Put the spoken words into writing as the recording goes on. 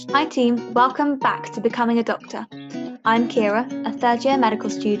Hi team, welcome back to Becoming a Doctor. I'm Kira, a third year medical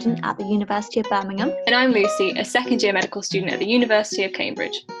student at the University of Birmingham. And I'm Lucy, a second year medical student at the University of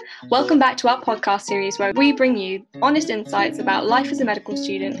Cambridge. Welcome back to our podcast series where we bring you honest insights about life as a medical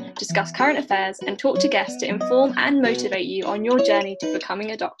student, discuss current affairs, and talk to guests to inform and motivate you on your journey to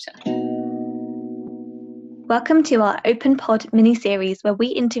becoming a doctor. Welcome to our Open Pod mini-series where we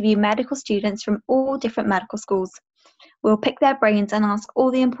interview medical students from all different medical schools. We'll pick their brains and ask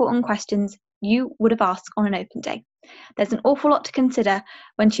all the important questions you would have asked on an open day. There's an awful lot to consider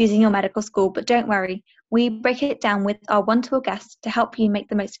when choosing your medical school, but don't worry, we break it down with our wonderful guests to help you make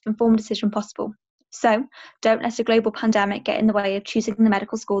the most informed decision possible. So, don't let a global pandemic get in the way of choosing the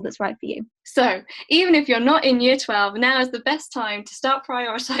medical school that's right for you. So, even if you're not in year 12, now is the best time to start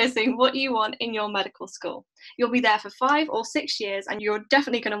prioritising what you want in your medical school. You'll be there for 5 or 6 years and you're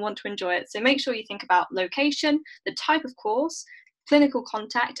definitely going to want to enjoy it. So make sure you think about location, the type of course, clinical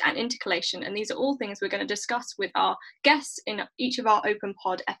contact and intercalation. And these are all things we're going to discuss with our guests in each of our Open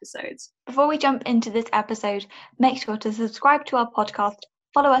Pod episodes. Before we jump into this episode, make sure to subscribe to our podcast,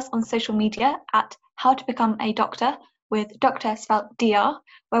 follow us on social media at How to Become a Doctor with Doctor spelled DR,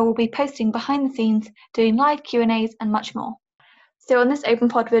 where we'll be posting behind the scenes, doing live Q&As and much more. So on this Open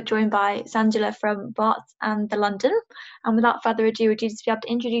Pod, we're joined by Sanjula from Barts and the London. And without further ado, would you just be able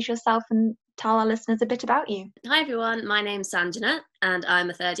to introduce yourself and tell our listeners a bit about you? Hi everyone, my name's Sanjana and I'm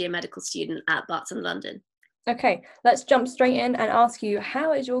a third year medical student at Barts and London. Okay, let's jump straight in and ask you,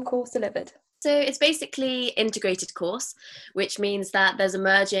 how is your course delivered? So it's basically integrated course, which means that there's a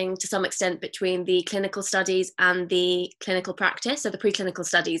merging to some extent between the clinical studies and the clinical practice, so the preclinical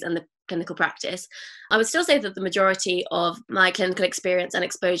studies and the clinical practice. I would still say that the majority of my clinical experience and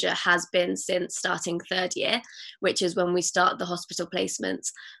exposure has been since starting third year, which is when we start the hospital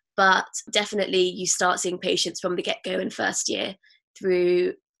placements. But definitely you start seeing patients from the get-go in first year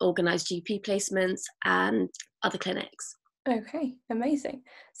through organised GP placements and other clinics. Okay, amazing.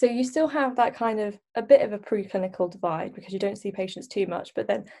 So you still have that kind of a bit of a preclinical divide because you don't see patients too much, but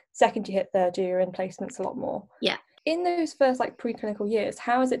then second you hit third year, you're in placements a lot more. Yeah. In those first preclinical years,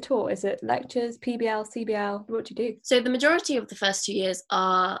 how is it taught? Is it lectures, PBL, CBL? What do you do? So the majority of the first 2 years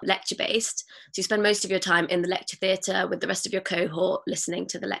are lecture based. So you spend most of your time in the lecture theatre with the rest of your cohort listening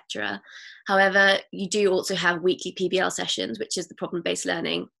to the lecturer. However, you do also have weekly PBL sessions, which is the problem-based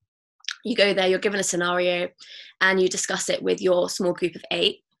learning. You go there, you're given a scenario and you discuss it with your small group of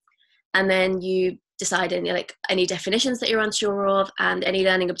 8. And then you decide any definitions that you're unsure of and any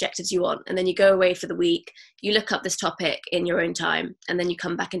learning objectives you want. And then you go away for the week, you look up this topic in your own time, and then you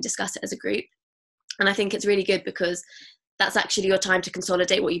come back and discuss it as a group. And I think it's really good because that's actually your time to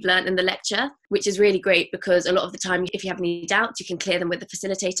consolidate what you've learned in the lecture, which is really great because a lot of the time, if you have any doubts, you can clear them with the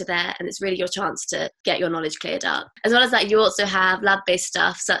facilitator there, and it's really your chance to get your knowledge cleared up. As well as that, you also have lab-based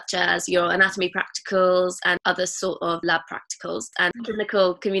stuff such as your anatomy practicals and other sort of lab practicals and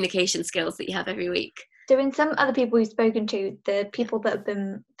clinical communication skills that you have every week. So in some other people we've spoken to, the people that have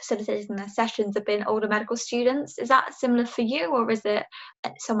been facilitating their sessions have been older medical students. Is that similar for you or is it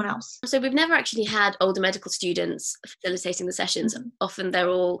someone else? So we've never actually had older medical students facilitating the sessions. Mm-hmm. Often they're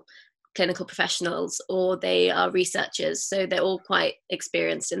all clinical professionals or they are researchers. So they're all quite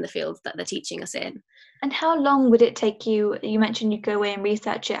experienced in the field that they're teaching us in. And how long would it take you? You mentioned you go away and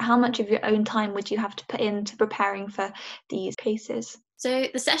research it. How much of your own time would you have to put into preparing for these cases? So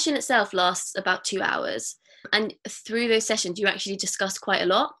the session itself lasts about 2 hours. And through those sessions, you actually discuss quite a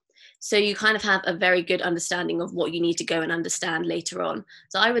lot. So you kind of have a very good understanding of what you need to go and understand later on.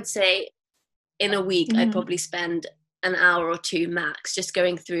 So I would say in a week, I'd probably spend an hour or 2 max just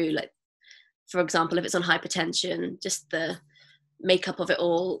going through, for example, if it's on hypertension, just the makeup of it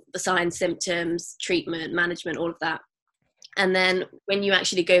all, the signs, symptoms, treatment, management, all of that. And then when you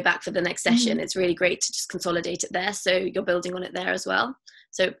actually go back for the next session, it's really great to just consolidate it there. So you're building on it there as well.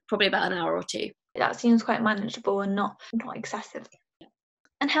 So probably about an hour or 2. That seems quite manageable and not excessive.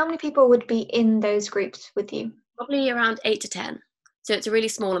 And how many people would be in those groups with you? Probably around 8 to 10. So it's a really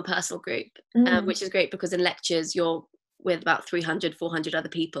small and personal group, which is great because in lectures, you're with about 300, 400 other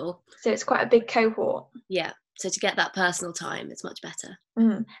people. So it's quite a big cohort. Yeah. So to get that personal time, it's much better.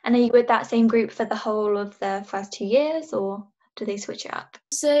 And are you with that same group for the whole of the first 2 years or do they switch it up?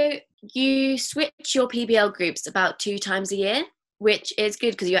 So you switch your PBL groups about 2 times a year, which is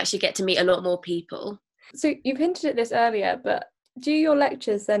good because you actually get to meet a lot more people. So you've hinted at this earlier, but do your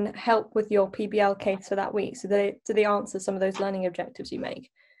lectures then help with your PBL case for that week? So do they answer some of those learning objectives you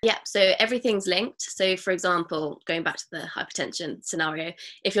make? Yeah, so everything's linked. So for example, going back to the hypertension scenario,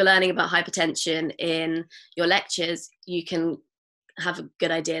 if you're learning about hypertension in your lectures, you can have a good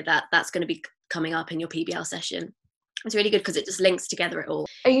idea that that's going to be coming up in your PBL session. It's really good because it just links together it all.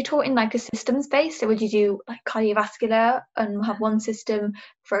 Are you taught in like a systems base? So would you do like cardiovascular and have one system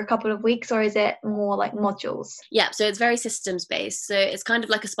for a couple of weeks, or is it more like modules? Yeah, so it's very systems based. So it's kind of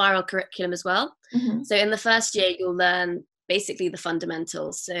like a spiral curriculum as well. Mm-hmm. So in the first year, you'll learn basically the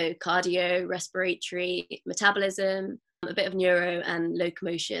fundamentals. So cardio, respiratory, metabolism, a bit of neuro and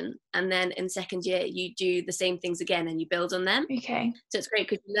locomotion. And then in second year, you do the same things again and you build on them. Okay. So it's great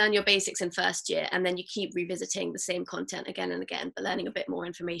because you learn your basics in first year and then you keep revisiting the same content again and again, but learning a bit more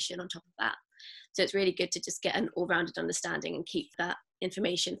information on top of that. So it's really good to just get an all-rounded understanding and keep that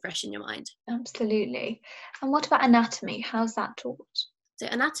information fresh in your mind. Absolutely. And what about anatomy? How's that taught? So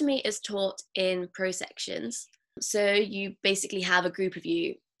anatomy is taught in pro sections. So you basically have a group of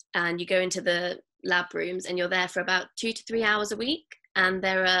you and you go into the lab rooms and you're there for about 2 to 3 hours a week, and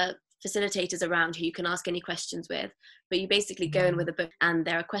there are facilitators around who you can ask any questions with, but you basically go in with a book and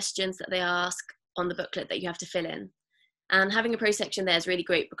there are questions that they ask on the booklet that you have to fill in. And having a pro section there is really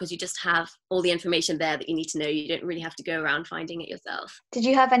great because you just have all the information there that you need to know. You don't really have to go around finding it yourself. Did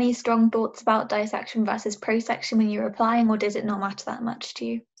you have any strong thoughts about dissection versus pro section when you were applying, or does it not matter that much to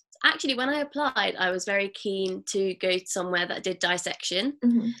you? Actually, when I applied, I was very keen to go somewhere that did dissection,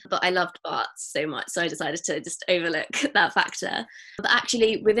 but I loved Barts so much, so I decided to just overlook that factor. But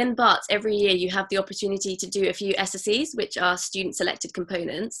actually, within Barts, every year you have the opportunity to do a few SSEs, which are student-selected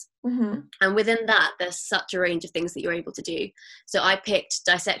components. And within that, there's such a range of things that you're able to do. So I picked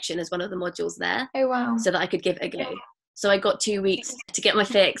dissection as one of the modules there. Oh, wow. So that I could give it a go. So I got 2 weeks to get my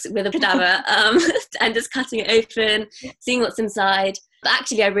fix with a cadaver and just cutting it open, seeing what's inside. But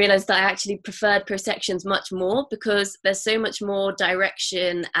actually, I realised that I actually preferred pro sections much more because there's so much more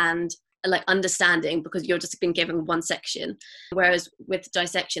direction and like understanding because you're just been given one section. Whereas with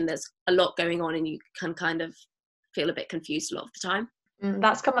dissection, there's a lot going on and you can kind of feel a bit confused a lot of the time.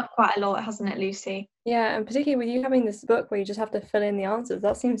 That's come up quite a lot, hasn't it, Lucy? Yeah, and particularly with you having this book where you just have to fill in the answers,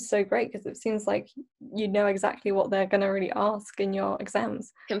 that seems so great because it seems like you know exactly what they're going to really ask in your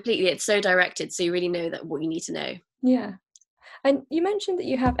exams. Completely, it's so directed, so you really know that what you need to know. Yeah. And you mentioned that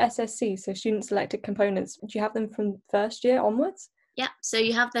you have SSC, so student selected components. Do you have them from first year onwards? Yeah, so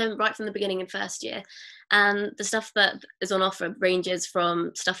you have them right from the beginning in first year. And the stuff that is on offer ranges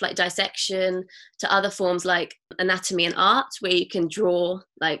from stuff like dissection to other forms like anatomy and art, where you can draw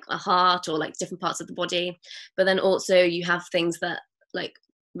like a heart or like different parts of the body. But then also you have things that like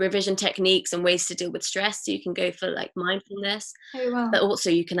revision techniques and ways to deal with stress. So you can go for like mindfulness. Oh, wow. But also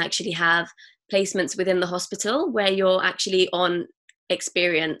you can actually have placements within the hospital where you're actually on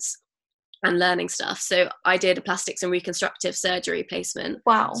experience and learning stuff. So I did a plastics and reconstructive surgery placement.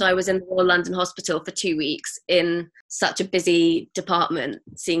 Wow. So I was in the Royal London Hospital for 2 weeks in such a busy department,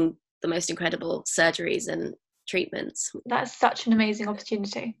 seeing the most incredible surgeries and treatments. That's such an amazing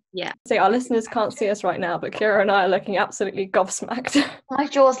opportunity. Yeah. So our listeners can't see us right now, but Kira and I are looking absolutely gobsmacked. My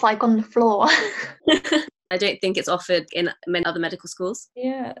jaw's like on the floor. I don't think it's offered in many other medical schools.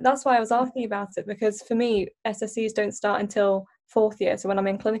 Yeah, that's why I was asking about it, because for me, SSCs don't start until fourth year, so when I'm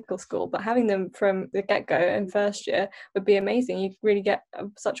in clinical school, but having them from the get-go in first year would be amazing. You really get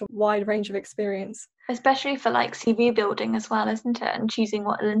such a wide range of experience. Especially for like CV building as well, isn't it? And choosing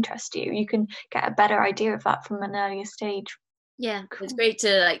what will interest you. You can get a better idea of that from an earlier stage. Yeah, Cool. It's great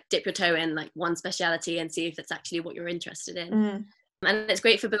to like dip your toe in like one speciality and see if it's actually what you're interested in. And it's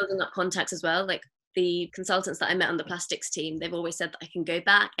great for building up contacts as well. Like the consultants that I met on the plastics team, they've always said that I can go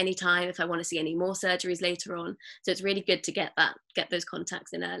back anytime if I want to see any more surgeries later on. So it's really good to get those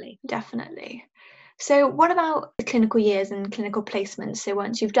contacts in early. Definitely. So what about the clinical years and clinical placements? So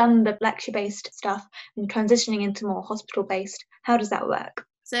once you've done the lecture-based stuff and transitioning into more hospital-based, how does that work?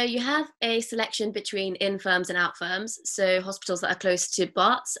 So you have a selection between in-firms and out-firms. So hospitals that are close to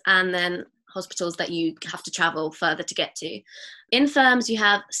Barts and then hospitals that you have to travel further to get to. In firms, you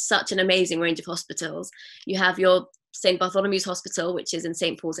have such an amazing range of hospitals. You have your St Bartholomew's Hospital, which is in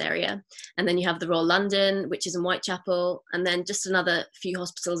St Paul's area, and then you have the Royal London, which is in Whitechapel, and then just another few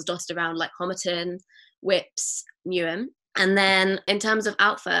hospitals dotted around like Homerton, Whips, Newham. And then in terms of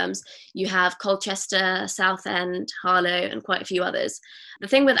out firms, you have Colchester, Southend, Harlow, and quite a few others. The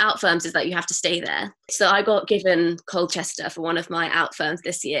thing with out firms is that you have to stay there. So I got given Colchester for one of my out firms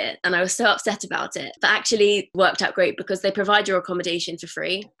this year, and I was so upset about it. But actually it worked out great because they provide your accommodation for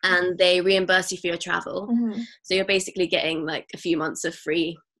free and they reimburse you for your travel. So you're basically getting like a few months of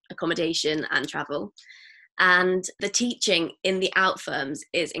free accommodation and travel. And the teaching in the out firms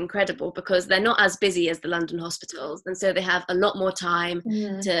is incredible because they're not as busy as the London hospitals. And so they have a lot more time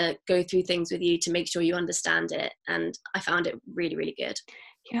to go through things with you to make sure you understand it. And I found it really, really good.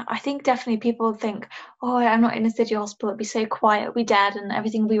 Yeah, I think definitely people think, oh, I'm not in a city hospital, it'd be so quiet, it'll be dead and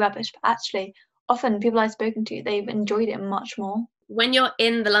everything will be rubbish. But actually, often people I've spoken to, they've enjoyed it much more. When you're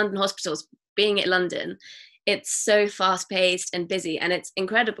in the London hospitals, being at London, it's so fast paced and busy, and it's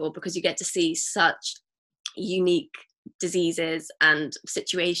incredible because you get to see such unique diseases and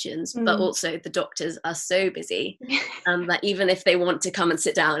situations, but also the doctors are so busy that even if they want to come and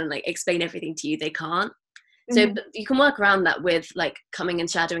sit down and like explain everything to you, they can't. So you can work around that with like coming and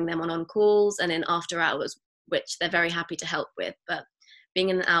shadowing them on calls and in after hours, which they're very happy to help with. But being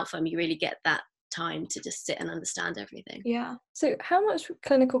in an outfirm, you really get that time to just sit and understand everything. Yeah. So how much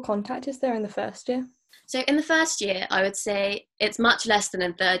clinical contact is there in the first year? So in the first year, I would say it's much less than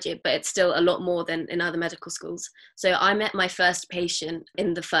in third year, but it's still a lot more than in other medical schools. So I met my first patient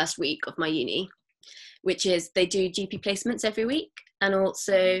in the first week of my uni, which is they do GP placements every week. And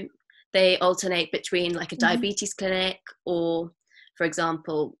also they alternate between like a diabetes clinic or, for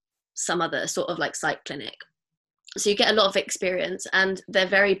example, some other sort of like psych clinic. So you get a lot of experience, and they're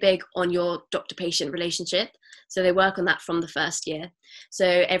very big on your doctor-patient relationship. So they work on that from the first year. So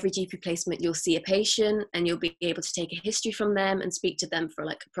every GP placement, you'll see a patient and you'll be able to take a history from them and speak to them for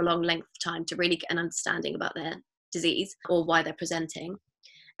like a prolonged length of time to really get an understanding about their disease or why they're presenting.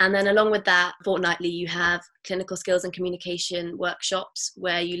 And then along with that, fortnightly, you have clinical skills and communication workshops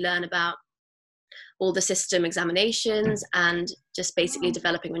where you learn about all the system examinations and just basically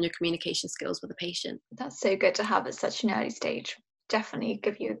developing on your communication skills with the patient. That's so good to have at such an early stage. Definitely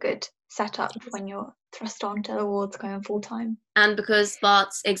give you a good setup when you're thrust onto the wards going full time. And because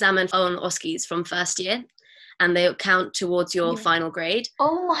Bart's examine on OSCEs from first year, and they count towards your final grade.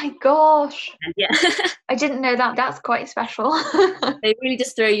 Oh my gosh. And yeah. I didn't know that. That's quite special. They really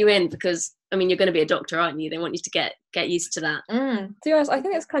just throw you in because, I mean, you're going to be a doctor, aren't you? They want you to get used to that. To be honest, I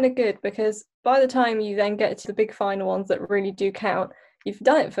think it's kind of good because by the time you then get to the big final ones that really do count, you've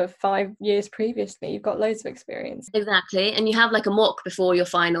done it for 5 years previously. You've got loads of experience. Exactly. And you have like a mock before your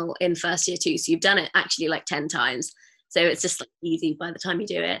final in first year too. So you've done it actually like 10 times. So it's just like easy by the time you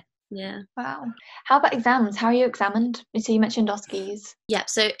do it. Yeah. Wow. How about exams? How are you examined? So you mentioned OSCEs. Yeah.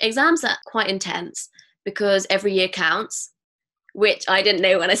 So exams are quite intense because every year counts, which I didn't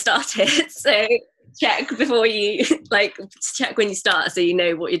know when I started. So check before you check when you start so you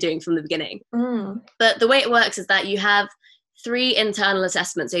know what you're doing from the beginning. But the way it works is that you have 3 internal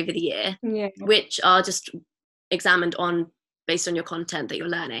assessments over the year, which are just examined on based on your content that you're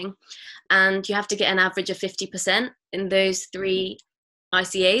learning, and you have to get an average of 50% in those 3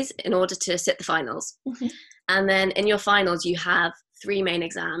 ICAs in order to sit the finals. And then in your finals you have 3 main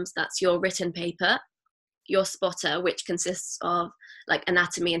exams. That's your written paper, your spotter, which consists of like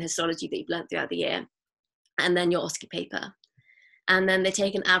anatomy and histology that you've learned throughout the year, and then your OSCE paper. And then they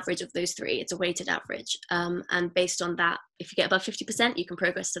take an average of those 3. It's a weighted average. And based on that, if you get above 50%, you can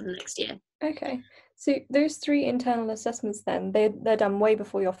progress to the next year. Okay. So those 3 internal assessments then, they're done way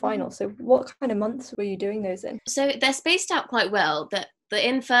before your final. So what kind of months were you doing those in? So they're spaced out quite well. That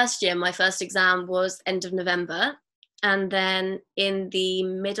in first year, my first exam was end of November, and then in the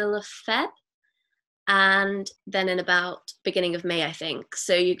middle of Feb, and then in about beginning of May, I think.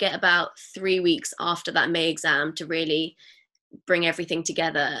 So you get about 3 weeks after that May exam to really bring everything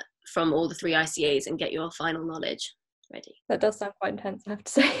together from all the 3 ICAs and get your final knowledge ready. That does sound quite intense, I have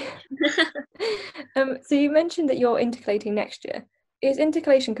to say. So you mentioned that you're intercalating next year. Is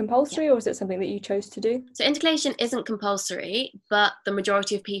intercalation compulsory or is it something that you chose to do? So intercalation isn't compulsory, but the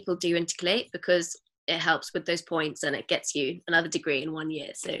majority of people do intercalate because it helps with those points and it gets you another degree in 1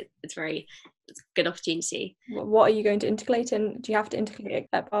 year. So it's a good opportunity. What are you going to intercalate in? Do you have to intercalate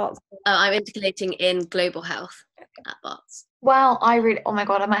at Barts? I'm intercalating in global health at Barts. Wow, oh my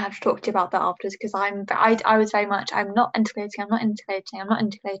god, I might have to talk to you about that afterwards because I was very much, I'm not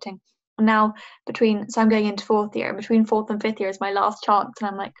intercalating. Now so I'm going into 4th year, and between 4th and 5th year is my last chance, and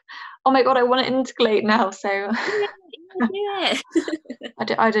I'm like, oh my god, I want to intercalate now. So Yeah.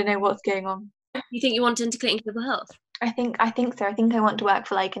 I don't know what's going on. You think you want to intercalate in global health? I think so. I think I want to work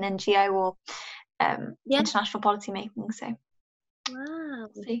for like an NGO or international policy making. So wow.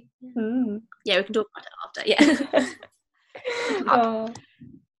 See. Yeah, we can talk about it after. Yeah.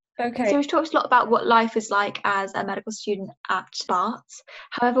 Okay. So we've talked a lot about what life is like as a medical student at Barts.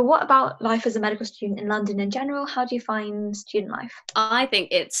 However, what about life as a medical student in London in general? How do you find student life? I think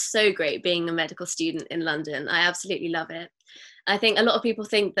it's so great being a medical student in London. I absolutely love it. I think a lot of people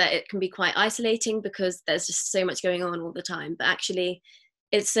think that it can be quite isolating because there's just so much going on all the time. But actually,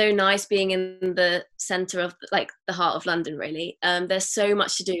 it's so nice being in the centre of like the heart of London, really. There's so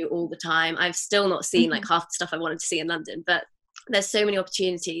much to do all the time. I've still not seen like half the stuff I wanted to see in London, but there's so many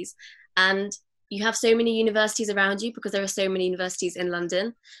opportunities. And you have so many universities around you because there are so many universities in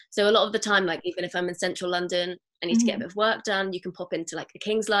London. So a lot of the time, like even if I'm in central London, I need to get a bit of work done, you can pop into like a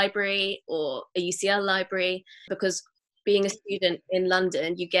King's Library or a UCL library, because being a student in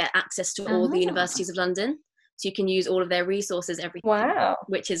London, you get access to all the universities of London. So you can use all of their resources, everything, Wow.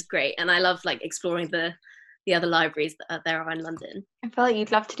 which is great. And I love like exploring the other libraries that there are in London. I feel like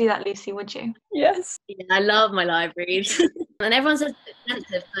you'd love to do that, Lucy, would you? Yes. Yeah, I love my libraries. And everyone says it's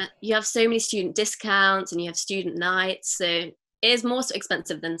expensive, but you have so many student discounts and you have student nights. So it is more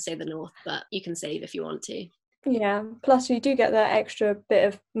expensive than, say, the North, but you can save if you want to. Yeah. Plus, you do get that extra bit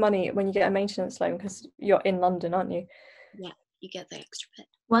of money when you get a maintenance loan because you're in London, aren't you? Yeah, you get the extra bit.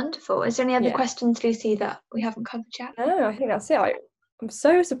 Wonderful. Is there any other Yeah. questions, Lucy, that we haven't covered yet? No, I think that's it. I'm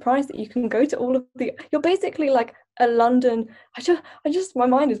so surprised that you can go to all of the. You're basically like a London. My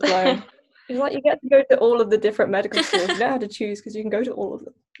mind is blown. It's like you get to go to all of the different medical schools. You don't have to choose because you can go to all of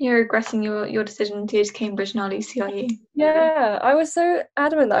them. You're regretting your decision to go to Cambridge now, Lucy, are you? Yeah, I was so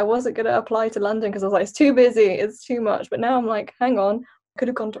adamant that I wasn't going to apply to London because I was like, it's too busy, it's too much. But now I'm like, hang on, I could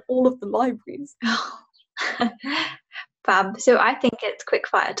have gone to all of the libraries. Fab. So I think it's quick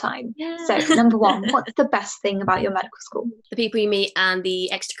fire time. Yeah. So number one, what's the best thing about your medical school? The people you meet and the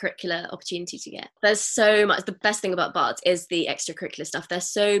extracurricular opportunities you get. There's so much. The best thing about Barts is the extracurricular stuff. They're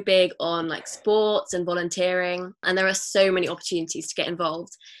so big on like sports and volunteering, and there are so many opportunities to get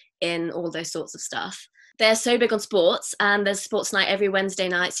involved in all those sorts of stuff. They're so big on sports, and there's sports night every Wednesday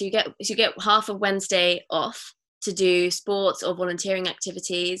night. So you get half of Wednesday off to do sports or volunteering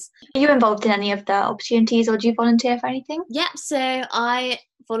activities. Are you involved in any of the opportunities, or do you volunteer for anything? Yep, so I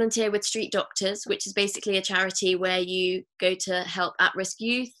volunteer with Street Doctors, which is basically a charity where you go to help at-risk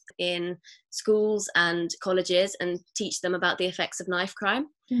youth in schools and colleges and teach them about the effects of knife crime.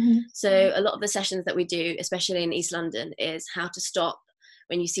 Mm-hmm. So a lot of the sessions that we do, especially in East London, is how to stop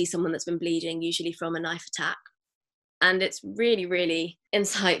when you see someone that's been bleeding, usually from a knife attack. And it's really, really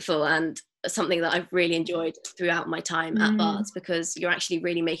insightful and something that I've really enjoyed throughout my time at Barts, because you're actually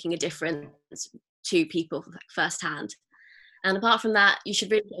really making a difference to people firsthand. And apart from that, you should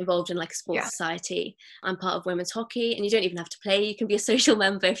really get involved in like a sports society. I'm part of women's hockey, and you don't even have to play. You can be a social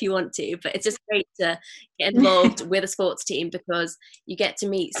member if you want to, but it's just great to get involved with a sports team because you get to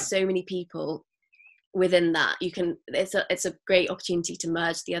meet so many people within that. It's a great opportunity to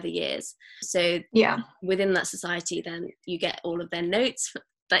merge the other years. So within that society, then you get all of their notes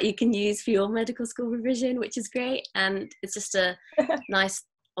that you can use for your medical school revision, which is great. And it's just a nice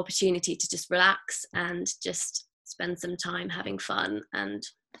opportunity to just relax and just spend some time having fun. And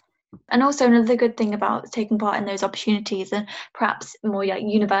also another good thing about taking part in those opportunities, and perhaps more like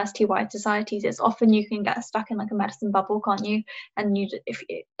university-wide societies, is often you can get stuck in like a medicine bubble, can't you? And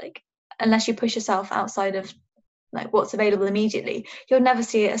unless you push yourself outside of like what's available immediately, you'll never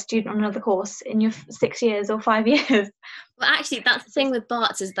see a student on another course in your 6 years or 5 years. Well, actually, that's the thing with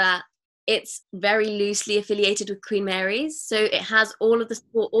Barts, is that it's very loosely affiliated with Queen Mary's, so it has all of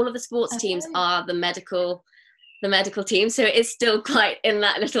the sports teams are the medical team, so it's still quite in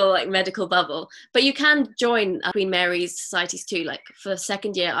that little like medical bubble. But you can join Queen Mary's societies too. Like for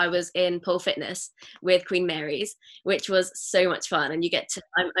second year, I was in pole fitness with Queen Mary's, which was so much fun, and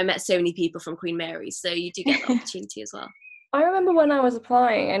I met so many people from Queen Mary's, so you do get the opportunity as well. I remember when I was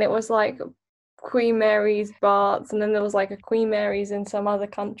applying, and it was like Queen Mary's, Barts, and then there was like a Queen Mary's in some other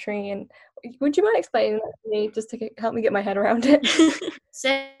country. And would you mind explaining that to me, just to help me get my head around it?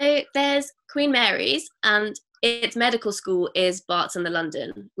 So there's Queen Mary's, and its medical school is Barts in the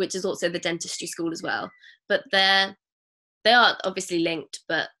London, which is also the dentistry school as well. But they are obviously linked,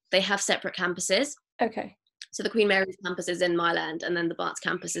 but they have separate campuses. Okay. So the Queen Mary's campus is in Mile End, and then the Barts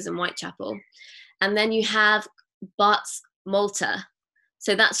campus is in Whitechapel. And then you have Barts Malta.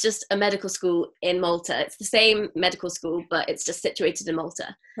 So that's just a medical school in Malta. It's the same medical school, but it's just situated in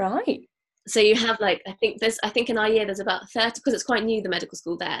Malta. Right. So you have like, I think in our year there's about 30, because it's quite new, the medical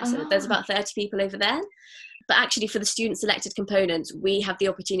school there. So there's about 30 people over there. But actually for the student selected components, we have the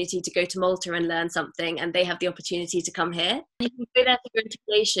opportunity to go to Malta and learn something, and they have the opportunity to come here. You can go there for your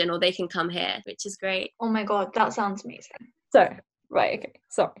integration, or they can come here, which is great. Oh my God, that sounds amazing. So, right, okay,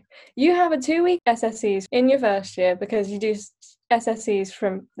 sorry. You have a 2-week SSCs in your first year because you do SSCs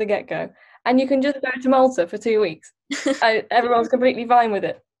from the get-go, and you can just go to Malta for 2 weeks. Everyone's completely fine with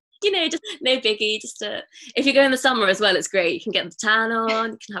it. You know, just no biggie. If you go in the summer as well, it's great. You can get the tan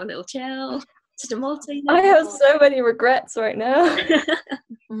on, you can have a little chill. Just a Malta. You know? I have so many regrets right now.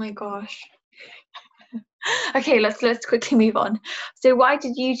 Oh my gosh. Okay, let's quickly move on. So why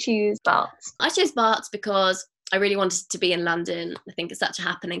did you choose Barts? I chose Barts because I really wanted to be in London. I think it's such a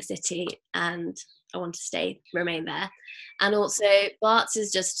happening city, and I want to remain there. And also Barts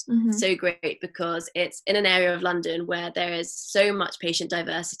is just so great because it's in an area of London where there is so much patient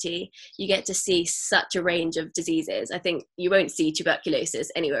diversity. You get to see such a range of diseases. I think you won't see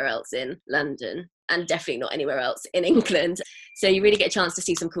tuberculosis anywhere else in London, and definitely not anywhere else in England. So you really get a chance to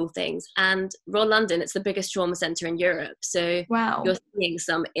see some cool things. And Royal London, it's the biggest trauma centre in Europe. So you're seeing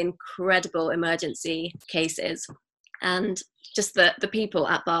some incredible emergency cases. And just the people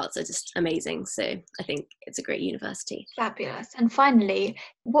at Barts are just amazing. So I think it's a great university. Fabulous. And finally,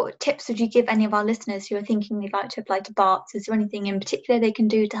 what tips would you give any of our listeners who are thinking they'd like to apply to Barts? Is there anything in particular they can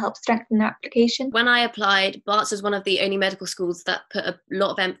do to help strengthen their application? When I applied, Barts was one of the only medical schools that put a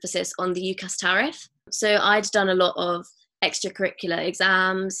lot of emphasis on the UCAS tariff. So I'd done a lot of extracurricular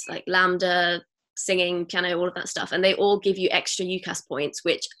exams like Lambda, singing, piano, all of that stuff. And they all give you extra UCAS points,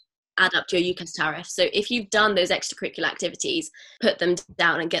 which add up to your UCAS tariff. So if you've done those extracurricular activities, put them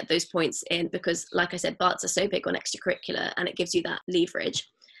down and get those points in, because like I said, Barts are so big on extracurricular and it gives you that leverage.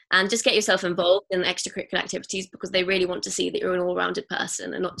 And just get yourself involved in extracurricular activities, because they really want to see that you're an all-rounded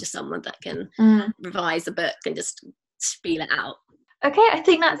person and not just someone that can revise a book and just spiel it out. Okay, I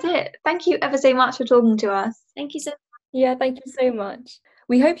think that's it. Thank you ever so much for talking to us. Thank you so much. Yeah, thank you so much.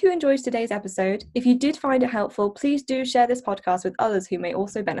 We hope you enjoyed today's episode. If you did find it helpful, please do share this podcast with others who may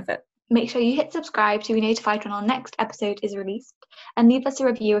also benefit. Make sure you hit subscribe to be notified when our next episode is released, and leave us a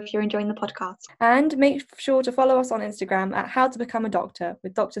review if you're enjoying the podcast. And make sure to follow us on Instagram at How to Become a Doctor,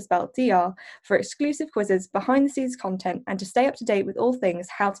 with Doctor spelled DR, for exclusive quizzes, behind the scenes content, and to stay up to date with all things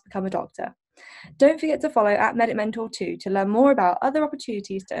How to Become a Doctor. Don't forget to follow at Medic Mentor 2 to learn more about other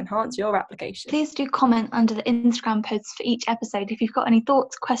opportunities to enhance your application. Please do comment under the Instagram posts for each episode if you've got any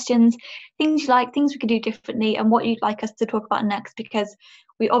thoughts, questions, things you like, things we could do differently, and what you'd like us to talk about next, because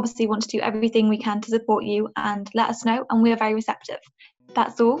we obviously want to do everything we can to support you, and let us know, and we are very receptive.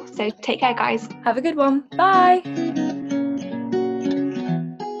 That's all, so take care guys. Have a good one. Bye!